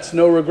regrets,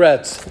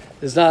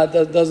 that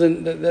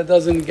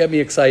doesn't get me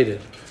excited.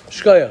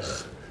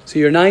 Shkoyach. So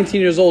you're 19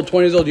 years old,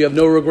 20 years old, you have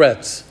no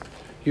regrets.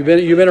 You've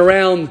been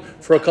around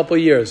for a couple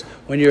of years.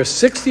 When you're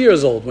 60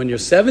 years old, when you're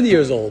 70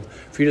 years old,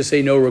 for you to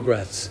say no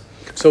regrets.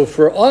 So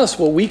for us,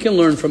 what we can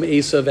learn from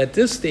Aisav at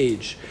this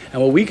stage,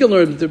 and what we can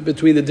learn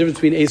between the difference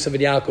between Aisav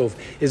and Yaakov,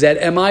 is that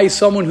am I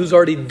someone who's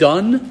already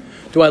done?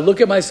 Do I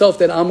look at myself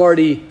that I'm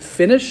already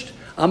finished?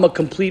 I'm a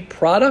complete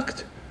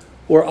product?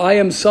 Or I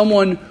am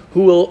someone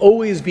who will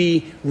always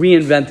be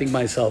reinventing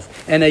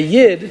myself. And a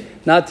Yid,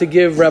 not to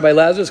give Rabbi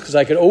Lazarus, because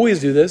I could always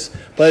do this,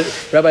 but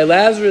Rabbi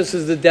Lazarus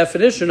is the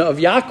definition of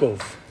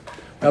Yaakov.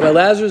 Rabbi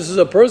Lazarus is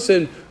a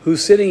person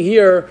who's sitting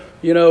here,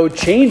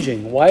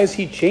 changing. Why is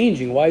he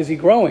changing? Why is he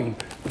growing?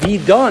 Be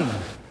done.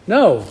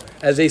 No.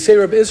 As they say,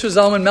 Rabbi Isser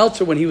Zalman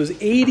Meltzer, when he was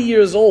 80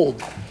 years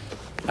old,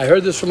 I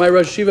heard this from my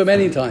Rosh Yeshiva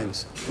many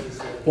times.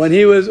 When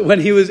he was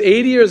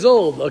 80 years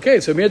old,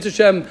 okay, so Mir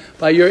Tashem,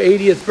 by your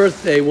 80th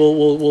birthday,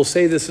 we'll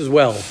say this as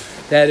well.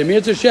 That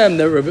Mir Tashem,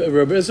 the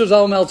Rabbi Isser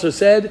Zalman Meltzer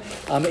said,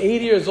 I'm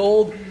 80 years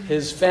old.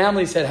 His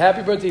family said,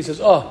 happy birthday. He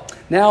says,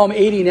 now I'm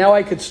 80. Now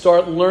I could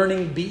start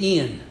learning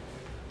Be'in.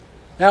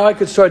 Now I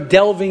could start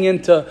delving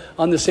into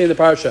understanding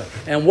the Parsha.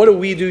 And what do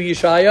we do,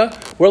 Yeshaya?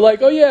 We're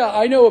like,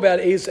 I know about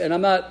Aisav, and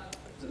I'm not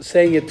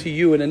saying it to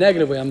you in a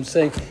negative way. I'm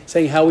saying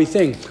how we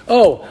think.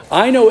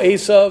 I know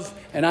Aisav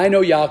and I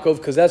know Yaakov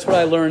because that's what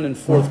I learned in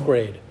 4th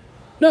grade.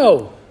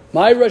 No,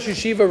 my Rosh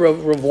Yeshiva,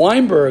 Rav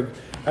Weinberg,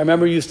 I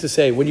remember used to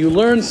say, when you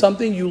learn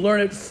something, you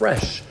learn it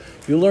fresh.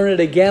 You learn it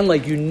again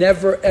like you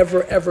never,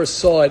 ever, ever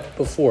saw it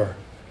before.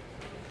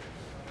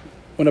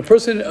 When a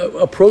person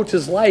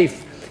approaches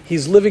life,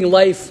 he's living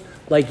life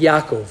like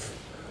Yaakov.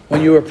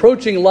 When you're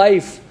approaching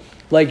life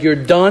like you're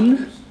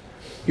done,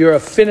 you're a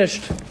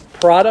finished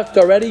product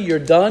already, you're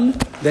done,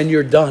 then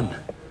you're done.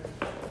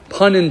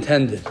 Pun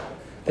intended.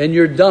 Then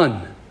you're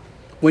done.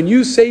 When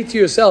you say to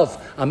yourself,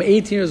 I'm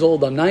 18 years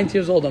old, I'm 19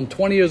 years old, I'm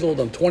 20 years old,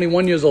 I'm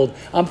 21 years old,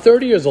 I'm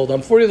 30 years old,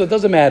 I'm 40 years old, it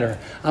doesn't matter.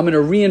 I'm going to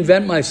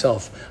reinvent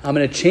myself. I'm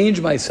going to change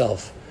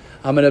myself.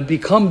 I'm going to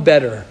become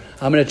better.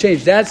 I'm going to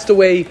change. That's the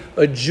way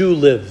a Jew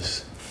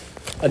lives.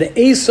 An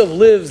Aisav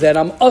lives that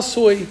I'm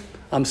asui,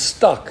 I'm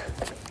stuck.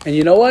 And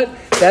you know what?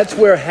 That's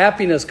where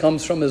happiness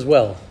comes from as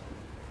well.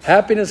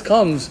 Happiness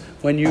comes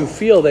when you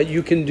feel that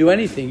you can do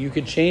anything, you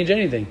can change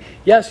anything.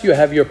 Yes, you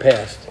have your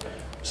past.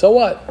 So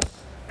what?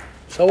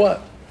 So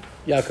what?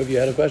 Yaakov, you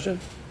had a question?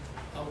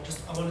 I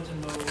wanted to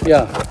know.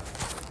 Yeah.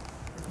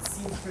 It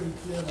seems pretty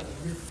clear that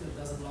Rivka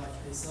doesn't like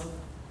Aisav.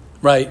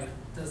 Right.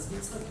 Does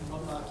Yitzchak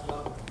not like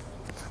Yaakov?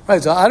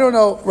 Right. So I don't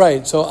know.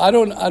 Right. So I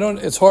don't.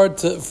 It's hard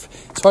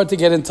to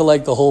get into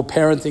like the whole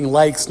parenting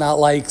likes, not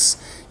likes.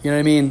 You know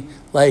what I mean?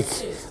 Like.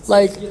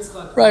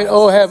 Right.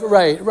 Oh,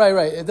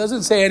 right. It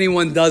doesn't say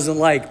anyone doesn't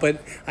like,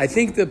 but I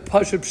think the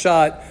push-up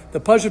shot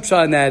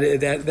in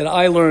that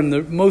I learned,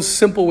 the most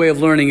simple way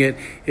of learning it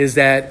is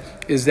that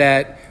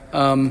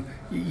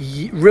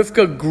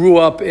Rivka grew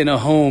up in a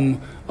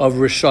home of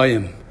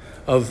Rishayim,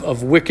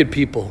 of wicked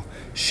people.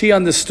 She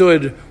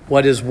understood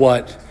what is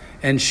what,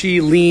 and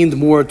she leaned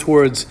more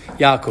towards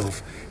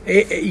Yaakov.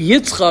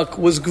 Yitzchak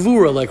was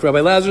Gvura, like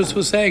Rabbi Lazarus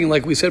was saying,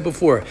 like we said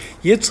before.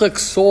 Yitzchak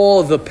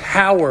saw the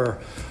power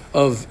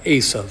of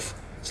Aisav.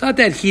 It's not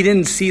that he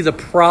didn't see the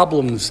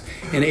problems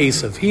in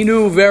Aisav. He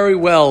knew very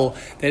well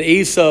that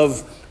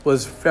Aisav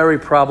was very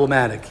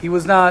problematic. He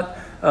was not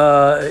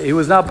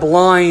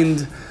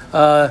blind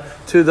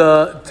to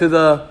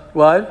the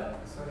what?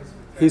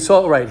 He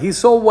saw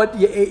what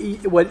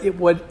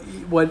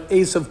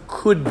Aisav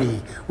could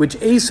be, which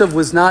Aisav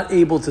was not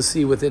able to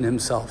see within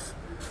himself.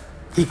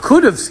 He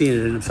could have seen it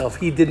in himself.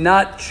 He did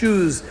not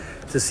choose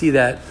to see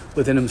that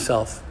within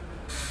himself.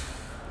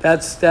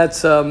 That's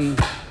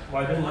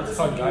Why didn't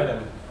Yitzchak guide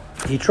him?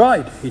 He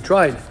tried.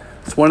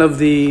 It's one of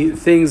the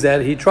things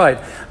that he tried.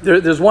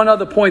 There's one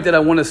other point that I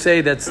want to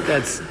say that's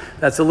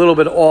a little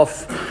bit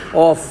off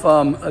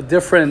a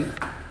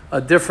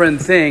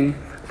different thing,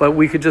 but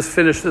we could just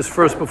finish this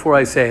first before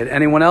I say it.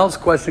 Anyone else?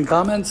 Question,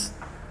 comments?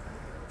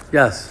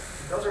 Yes.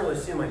 It doesn't really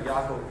seem like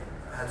Yaakov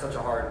had such a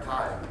hard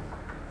time.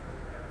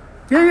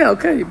 Yeah,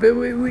 okay. But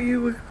we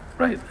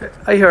right.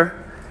 I hear.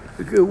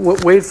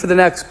 Wait for the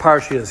next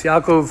Parshias.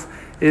 Yaakov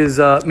is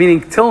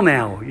meaning till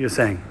now. You're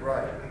saying.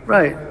 Right.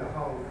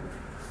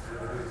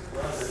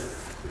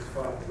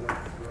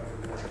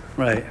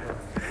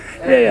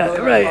 Yeah,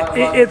 right.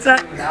 It's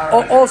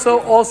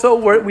also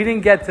we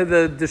didn't get to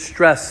the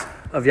distress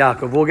of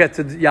Yaakov. We'll get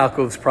to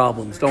Yaakov's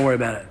problems. Don't worry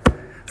about it.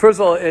 First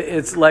of all,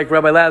 it's like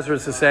Rabbi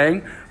Lazarus is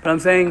saying, but I'm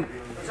saying.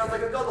 It sounds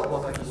like a double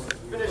book. Like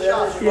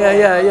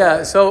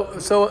Yeah.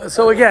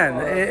 So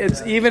again,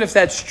 it's even if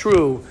that's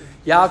true,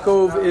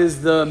 Yaakov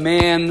is the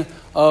man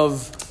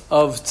of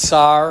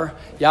Tsar.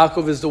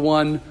 Yaakov is the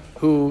one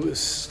who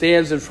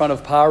stands in front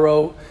of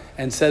Paro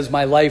and says,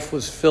 "My life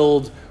was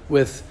filled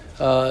with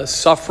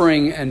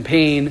suffering and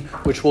pain,"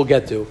 which we'll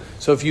get to.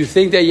 So if you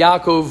think that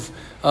Yaakov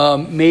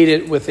made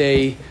it with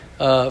a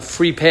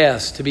free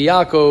pass to be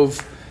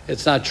Yaakov,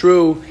 it's not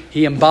true.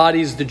 He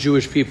embodies the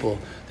Jewish people.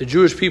 The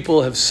Jewish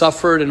people have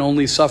suffered and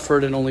only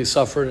suffered and only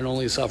suffered and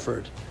only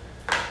suffered.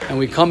 And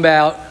we come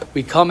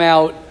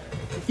out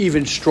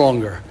even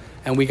stronger.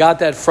 And we got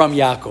that from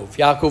Yaakov.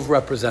 Yaakov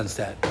represents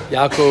that.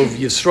 Yaakov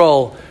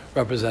Yisrael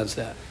represents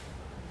that.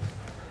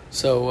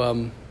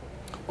 So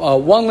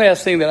one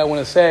last thing that I want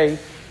to say,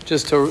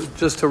 just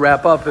to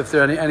wrap up, if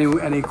there are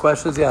any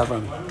questions, yeah, Rabbi. I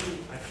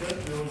feel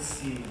like we always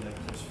see like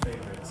there's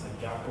favorites,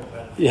 like Yaakov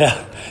had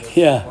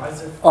Yeah. Why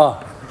is it?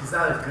 is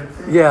that a good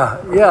thing? Yeah.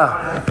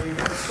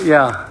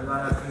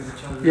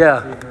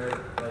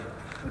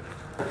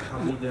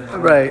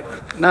 Right.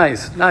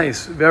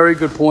 Nice. Very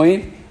good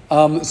point.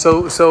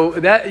 So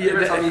that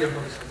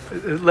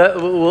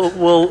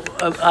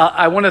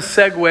I want to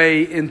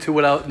segue into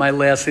my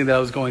last thing that I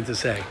was going to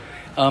say,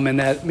 and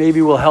that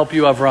maybe will help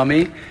you,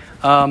 Avrami.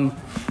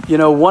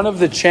 One of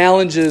the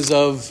challenges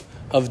of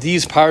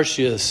these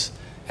parshias,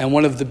 and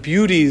one of the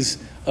beauties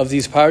of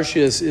these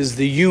parshias, is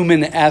the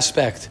human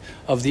aspect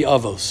of the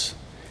Avos,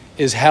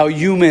 is how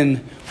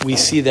human we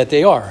see that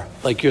they are.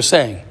 Like you're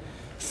saying,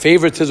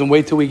 favoritism.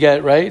 Wait till we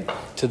get right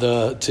to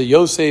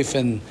Yosef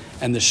and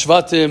the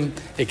Shvatim.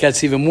 It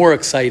gets even more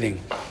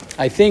exciting.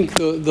 I think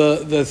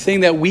the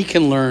thing that we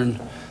can learn,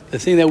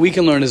 is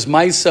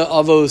Maisa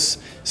Avos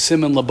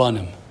Siman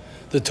Labanim.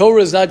 The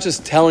Torah is not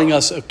just telling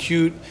us a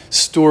cute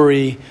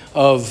story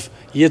of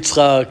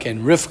Yitzchak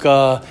and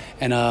Rivka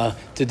and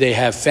did they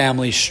have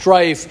family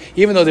strife,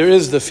 even though there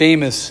is the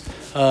famous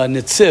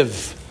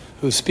Netziv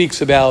who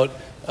speaks about,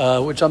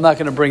 which I'm not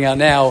going to bring out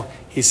now,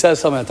 he says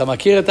something.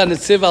 Tamakir et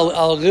hanitziv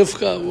al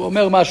Rivka.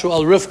 Omer mashu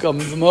al Rivka.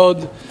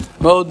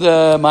 Mod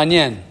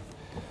manyen.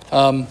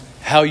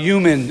 How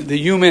the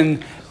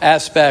human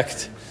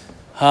aspect,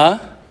 huh?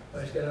 I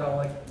was getting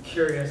all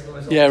curious.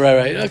 Yeah,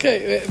 right.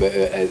 Okay,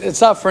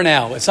 it's not for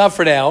now.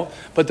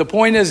 But the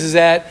point is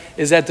that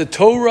the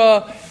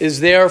Torah is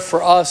there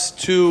for us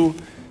to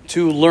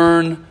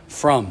learn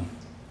from.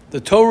 The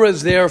Torah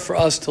is there for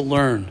us to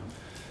learn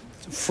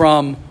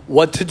from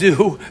what to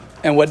do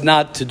and what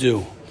not to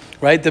do.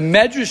 Right? The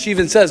Medrash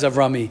even says,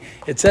 Avrami,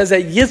 it says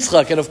that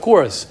Yitzchak, and of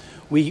course,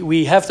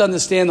 we have to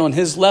understand on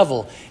his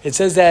level, it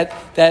says that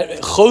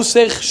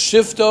Chosech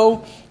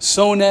Shifto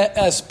Sone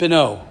Es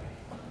Beno.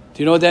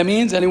 Do you know what that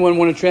means? Anyone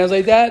want to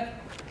translate that?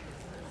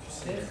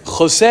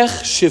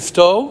 Chosech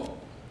Shifto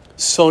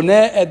Sone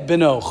Et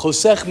Beno.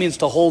 Chosech means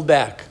to hold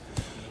back.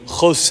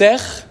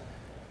 Chosech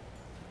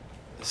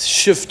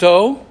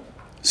Shifto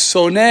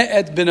Sone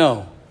Et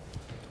Beno.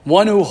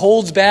 One who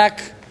holds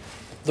back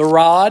the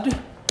rod,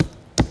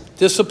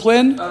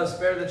 discipline.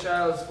 Spare the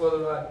child, spoil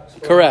the rod.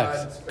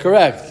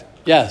 Correct.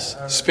 Yes.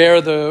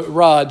 Spare the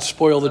rod,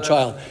 spoil the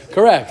child.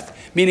 Correct.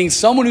 Meaning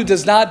someone who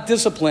does not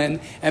discipline,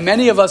 and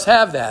many of us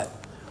have that.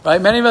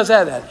 Right? Many of us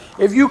have that.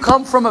 If you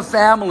come from a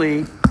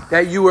family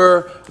that you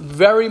were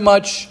very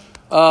much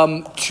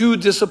too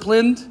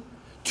disciplined,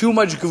 too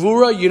much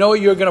gevura, you know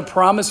what you're going to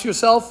promise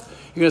yourself?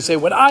 You're going to say,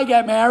 when I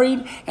get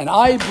married and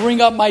I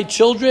bring up my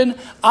children,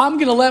 I'm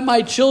going to let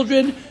my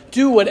children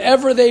do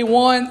whatever they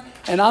want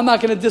and I'm not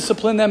going to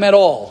discipline them at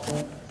all.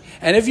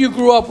 And if you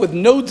grew up with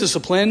no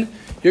discipline,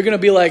 you're going to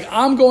be like,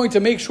 I'm going to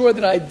make sure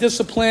that I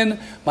discipline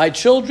my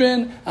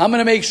children. I'm going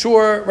to make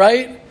sure,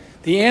 right?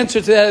 The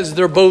answer to that is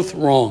they're both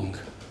wrong.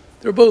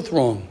 They're both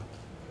wrong.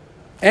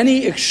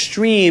 Any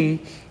extreme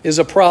is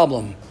a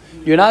problem.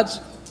 You're not,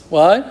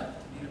 what?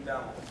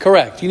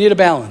 Correct. You need a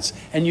balance.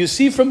 And you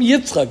see from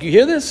Yitzchak, you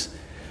hear this?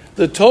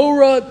 The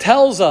Torah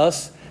tells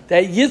us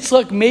that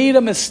Yitzchak made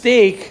a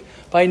mistake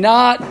by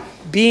not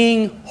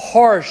being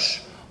harsh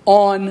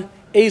on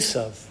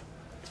Aisav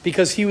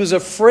because he was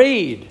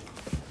afraid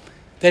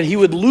that he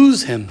would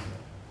lose him.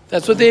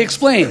 That's what they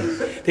explain.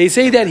 They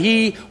say that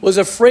he was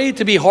afraid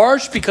to be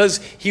harsh because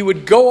he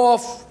would go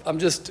off. I'm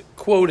just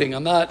quoting.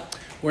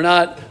 We're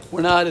not,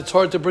 it's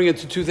hard to bring it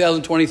to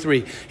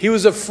 2023. He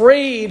was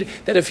afraid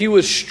that if he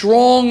was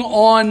strong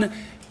on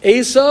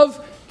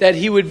Aisav, that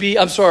he would be,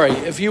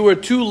 if he were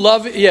too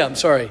loving,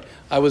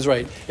 I was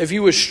right. If he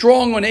was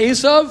strong on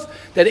Aisav,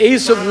 that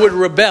Aisav would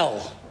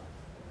rebel.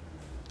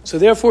 So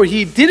therefore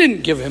he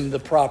didn't give him the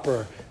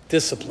proper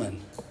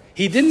discipline.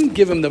 He didn't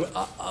give him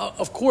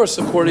of course,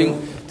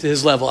 according to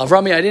his level.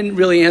 Avrami, I didn't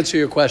really answer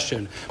your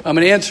question. I'm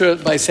going to answer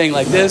it by saying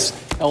like this,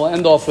 and we'll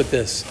end off with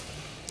this.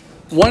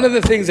 One of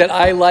the things that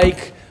I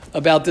like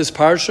about this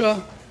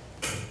Parsha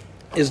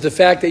is the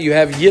fact that you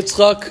have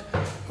Yitzchak,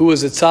 who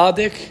was a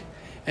tzaddik,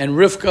 and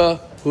Rivka,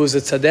 who was a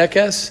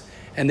tzadekes,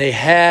 and they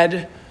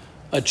had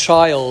a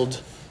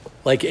child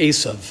like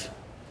Aisav.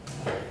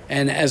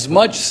 And as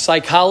much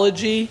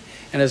psychology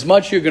and as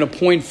much you're going to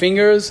point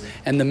fingers,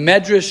 and the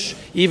Medrash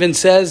even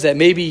says that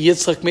maybe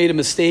Yitzchak made a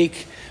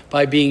mistake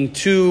by being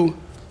too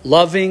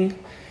loving,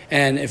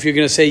 and if you're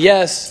going to say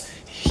yes,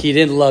 he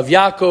didn't love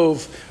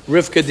Yaakov,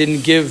 Rivka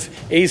didn't give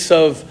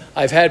Aisav.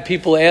 I've had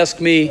people ask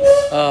me,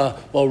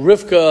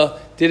 Rivka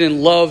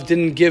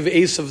didn't give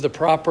Aisav the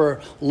proper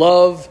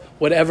love,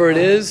 whatever it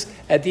is.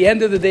 At the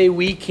end of the day,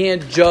 we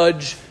can't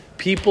judge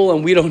people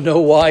and we don't know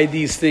why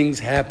these things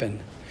happen.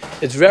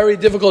 It's very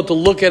difficult to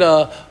look at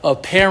a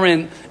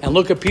parent and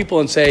look at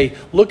people and say,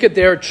 look at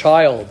their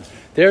child.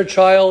 Their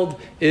child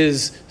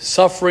is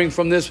suffering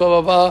from this,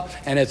 blah, blah, blah,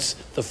 and it's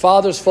the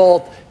father's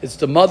fault, it's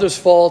the mother's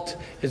fault.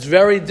 It's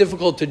very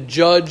difficult to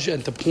judge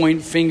and to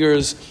point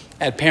fingers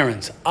at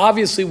parents.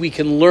 Obviously, we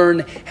can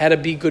learn how to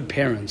be good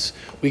parents.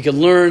 We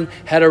can learn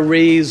how to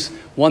raise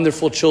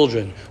wonderful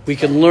children. We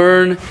can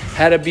learn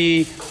how to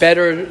be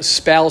better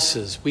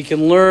spouses. We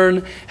can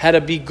learn how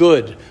to be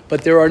good.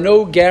 But there are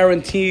no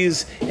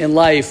guarantees in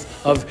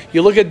life of,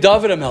 you look at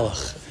David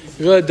HaMelech.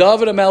 You look at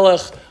David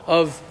HaMelech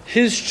of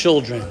his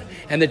children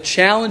and the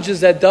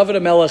challenges that David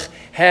HaMelech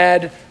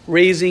had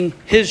raising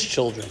his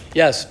children.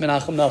 Yes,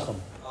 Menachem Nachum.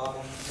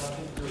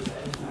 Nothing to do with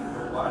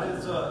anything. Why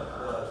does the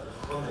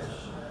Chumash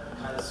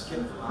kind of skip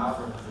from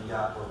Avram to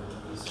Yaakov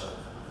and Aisav?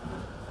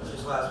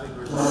 Just last week we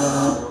were talking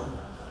about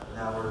Avram.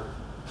 Now we're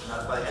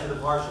by the end of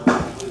the Parsha, we're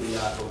completely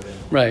Yaakov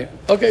in. Right.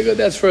 Okay, good.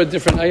 That's for a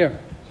different year.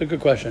 It's a good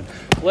question.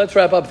 Let's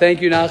wrap up.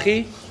 Thank you,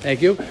 Nachi.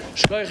 Thank you.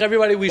 Shkoyach,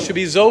 everybody. We should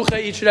be Zocha,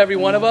 each and every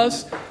one of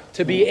us,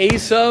 to be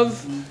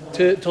Aisav,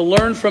 to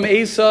learn from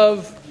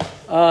Aisav,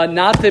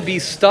 not to be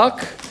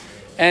stuck,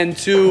 and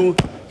to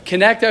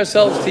connect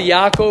ourselves to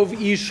Yaakov,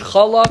 Ish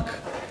Chalak,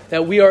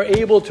 that we are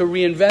able to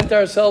reinvent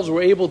ourselves,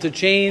 we're able to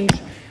change,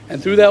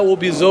 and through that we'll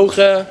be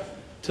Zocha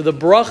to the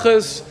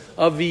brachas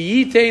of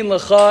V'yitein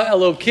Lecha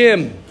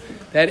Elokim,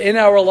 that in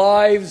our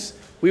lives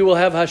we will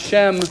have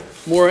Hashem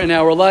more in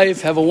our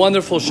life. Have a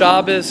wonderful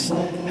Shabbos.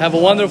 Have a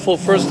wonderful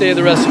first day of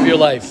the rest of your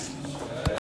life.